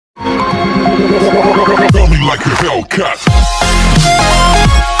Feel me like a Hellcat.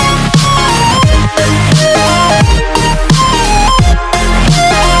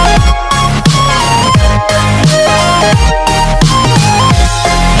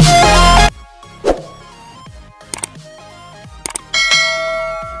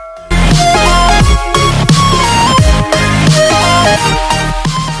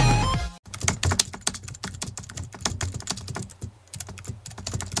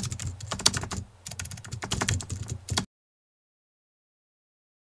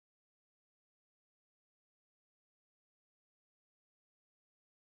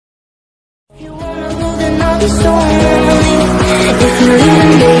 If you're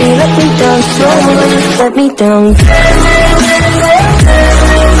leaving, baby, let me down slowly. Let me down.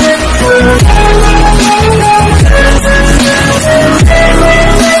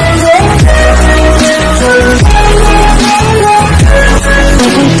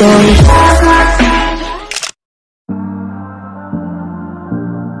 Let me down.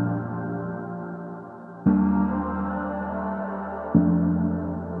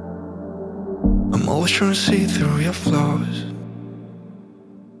 I'm always trying to see through your flaws,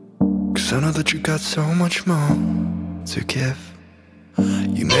 'cause I know that you got so much more to give.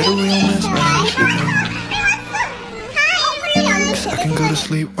 You made a real mess, but I'm sleeping, 'cause I can go to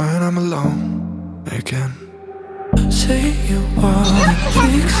sleep when I'm alone again. Say you wanna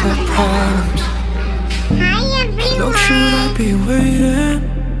fix our problems. Look, should I be waiting?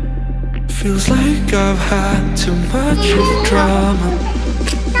 Feels like I've had too much of drama,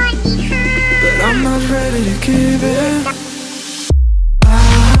 but I'm not ready to give in.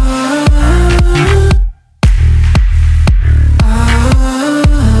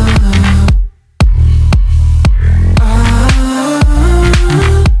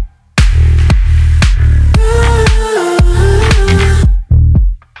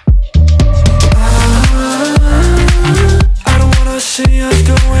 I don't wanna see us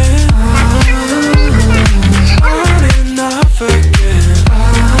going on and off again.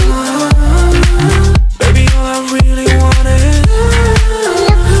 Baby, all I really want is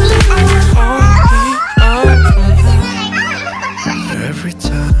every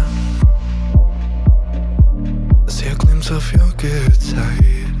time I see a glimpse of your good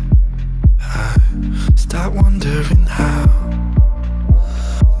side, I start wondering how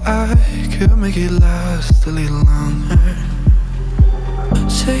I could make it last a little longer.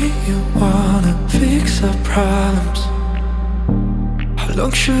 Say you wanna fix our problems. How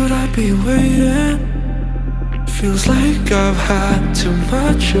long should I be waiting? Feels like I've had too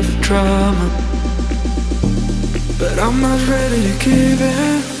much of drama, but I'm not ready to give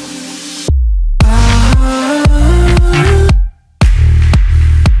in.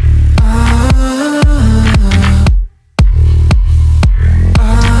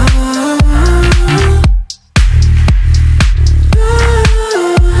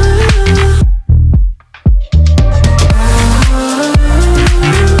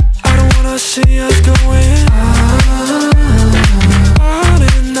 See us going on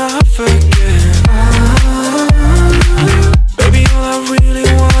and off again. Baby, all I really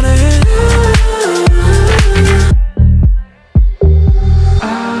want is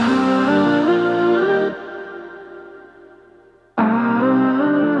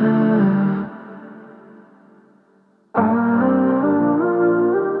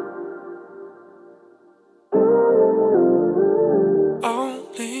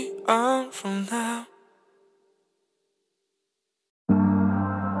only on from now.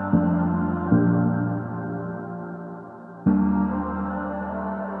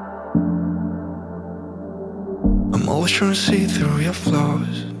 I'm always trying to see through your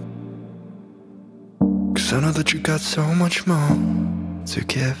flaws, 'cause I know that you got so much more to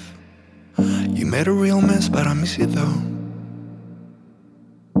give. You made a real mess, but I miss you though,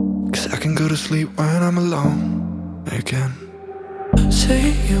 'cause I can go to sleep when I'm alone again.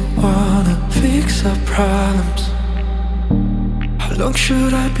 Say you wanna fix our problems. How long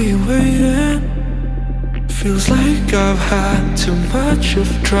should I be waiting? Feels like I've had too much of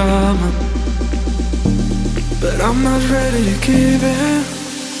drama, but I'm not ready to give in.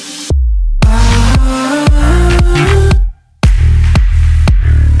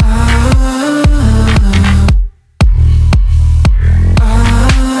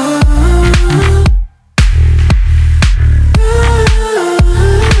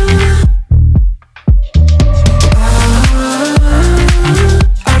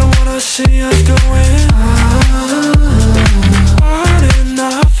 See us going on and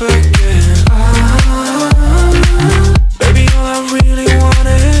off again. Baby, all I really want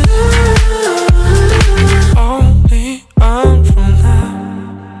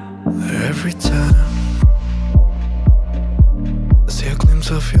every time I see a glimpse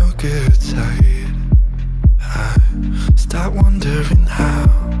of your good side, I start wondering how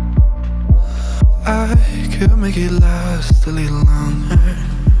I could make it last a little longer.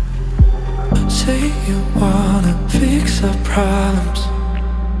 Say you wanna fix our problems,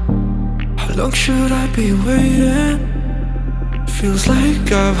 how long should I be waiting? Feels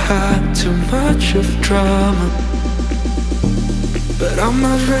like I've had too much of drama, but I'm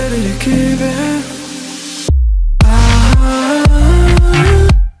not ready to give in.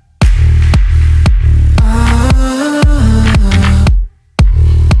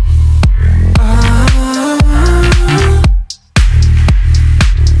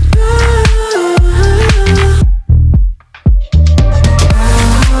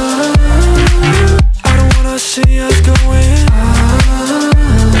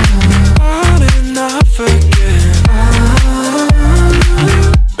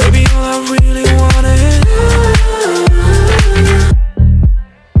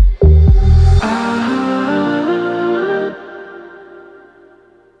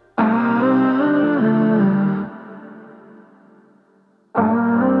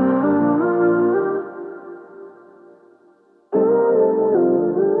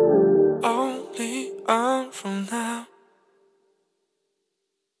 From now,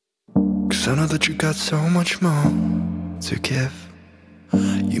 'cause I know that you got so much more to give.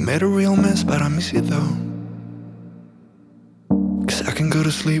 You made a real mess, but I miss you though, 'cause I can go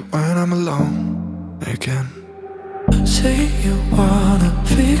to sleep when I'm alone again. Say you wanna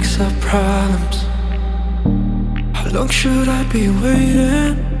fix our problems, how long should I be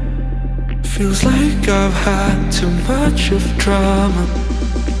waiting? Feels like I've had too much of drama,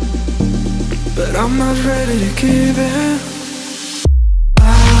 but I'm not ready to give in.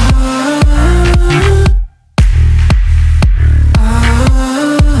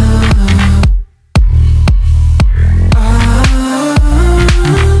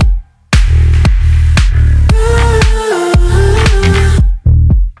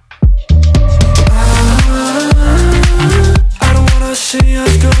 I don't wanna see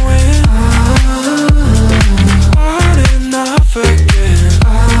us going.